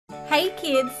Hey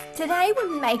kids, today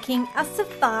we're making a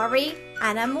safari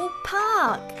animal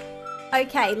park.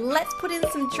 Okay, let's put in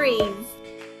some trees,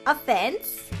 a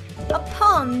fence, a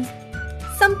pond,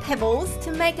 some pebbles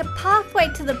to make a pathway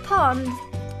to the pond,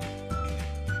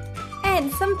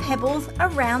 and some pebbles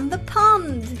around the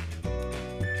pond.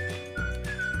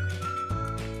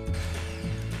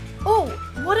 Oh,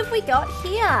 what have we got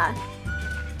here?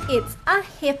 It's a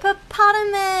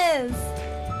hippopotamus.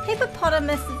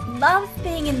 Hippopotamuses love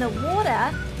being in the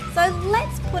water, so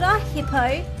let's put our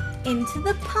hippo into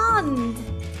the pond.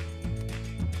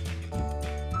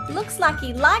 Looks like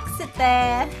he likes it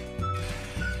there.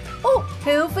 Oh,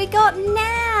 who have we got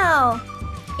now?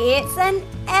 It's an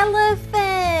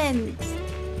elephant.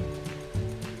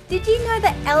 Did you know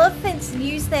that elephants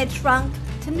use their trunk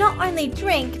to not only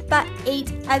drink but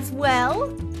eat as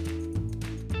well?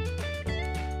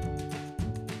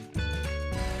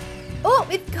 Oh,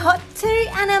 we've got two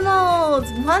animals.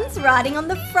 One's riding on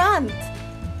the front.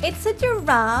 It's a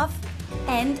giraffe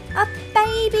and a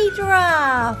baby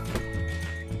giraffe.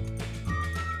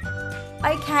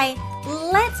 Okay,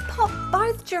 let's pop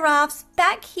both giraffes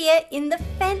back here in the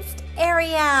fenced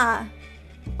area.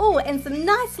 Oh, and some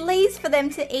nice leaves for them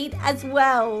to eat as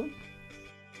well.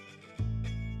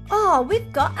 Oh,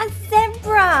 we've got a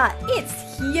zebra.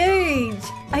 It's huge.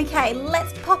 Okay,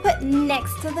 let's pop it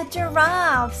next to the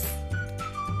giraffes.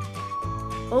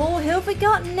 Oh, who have we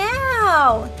got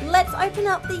now? Let's open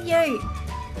up the ute.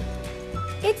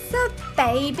 It's a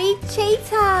baby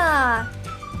cheetah.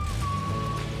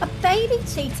 A baby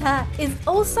cheetah is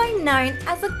also known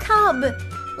as a cub.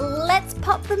 Let's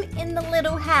pop them in the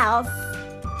little house.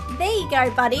 There you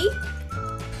go, buddy.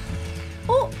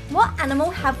 Oh, what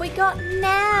animal have we got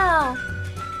now?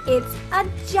 It's a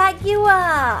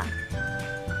jaguar.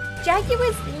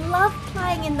 Jaguars love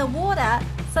playing in the water,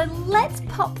 so let's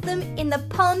pop them in the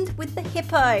pond with the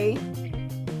hippo.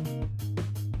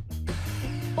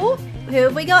 Oh, who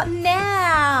have we got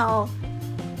now?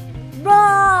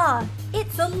 Roar!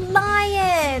 It's a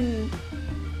lion!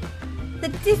 The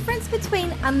difference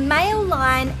between a male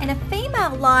lion and a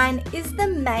female lion is the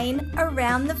mane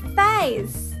around the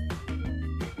face.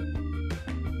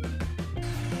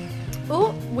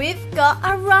 Oh, we've got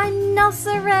a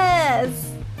rhinoceros!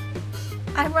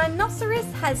 A rhinoceros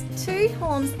has two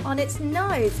horns on its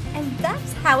nose, and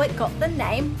that's how it got the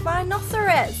name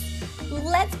rhinoceros.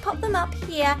 Let's pop them up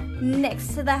here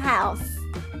next to the house.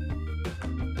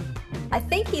 I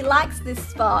think he likes this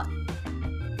spot.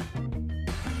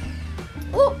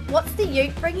 Oh, what's the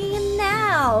ute bringing in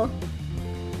now?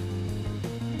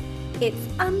 It's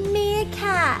a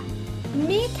meerkat.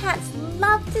 Meerkats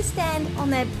love to stand on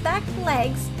their back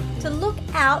legs to look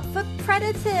out for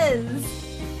predators.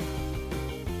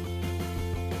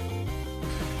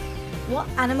 What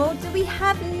animal do we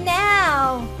have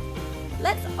now?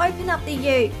 Let's open up the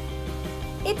ute.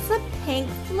 It's a pink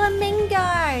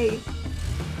flamingo.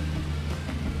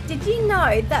 Did you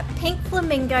know that pink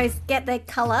flamingos get their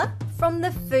colour from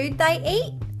the food they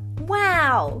eat?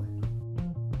 Wow!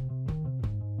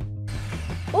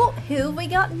 Oh, who have we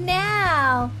got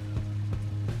now?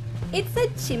 It's a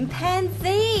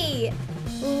chimpanzee.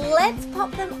 Let's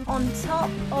pop them on top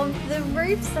of the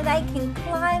roof so they can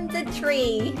climb the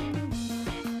tree.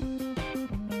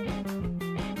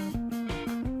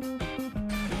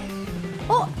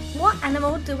 Oh, what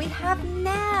animal do we have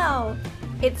now?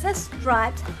 It's a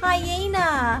striped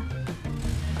hyena.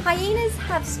 Hyenas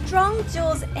have strong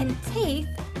jaws and teeth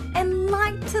and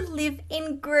like to live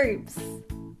in groups.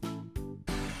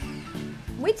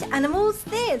 Which animal's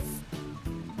this?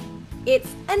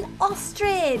 It's an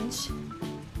ostrich.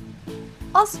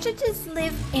 Ostriches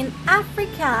live in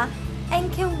Africa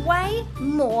and can weigh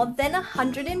more than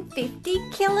 150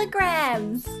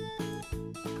 kilograms.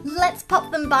 Let's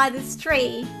pop them by this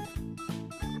tree.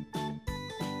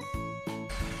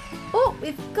 Oh,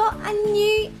 we've got a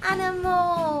new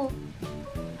animal.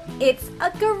 It's a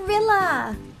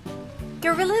gorilla.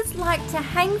 Gorillas like to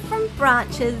hang from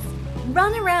branches,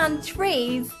 run around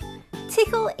trees,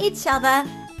 tickle each other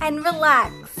and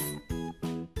relax.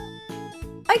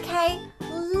 Okay,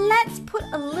 let's put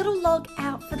a little log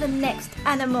out for the next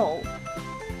animal.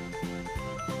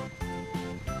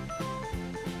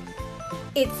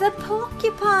 It's a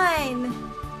porcupine.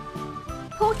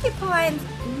 Porcupines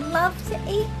love to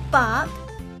eat bark,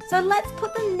 so let's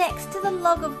put them next to the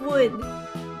log of wood.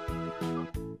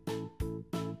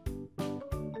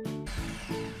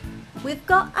 We've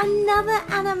got another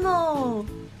animal.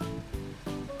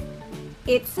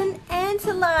 It's an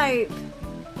antelope.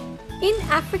 In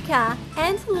Africa,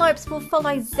 antelopes will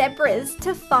follow zebras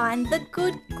to find the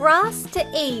good grass to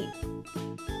eat.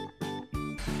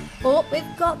 Oh,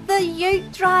 we've got the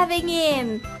ute driving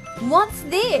in. What's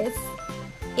this?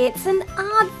 It's an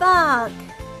aardvark.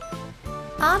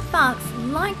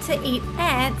 Aardvarks like to eat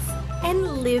ants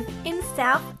and live in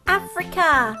South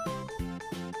Africa.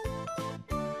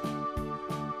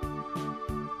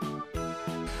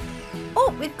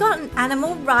 Oh, we've got an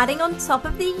animal riding on top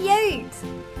of the ute.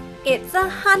 It's a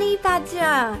honey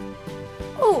badger.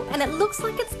 Oh, and it looks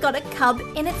like it's got a cub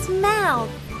in its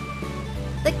mouth.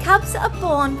 The cubs are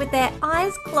born with their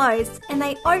eyes closed and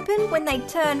they open when they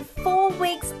turn 4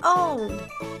 weeks old.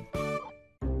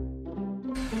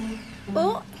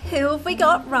 Oh, who have we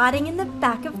got riding in the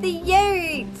back of the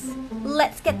ute?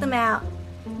 Let's get them out.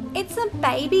 It's a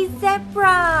baby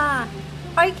zebra.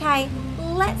 Okay,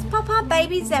 let's pop our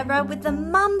baby zebra with the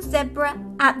mum zebra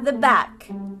at the back.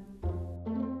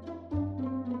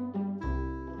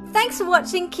 Thanks for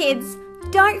watching, kids.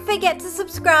 Don't forget to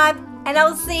subscribe and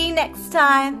I'll see you next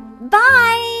time.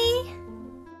 Bye!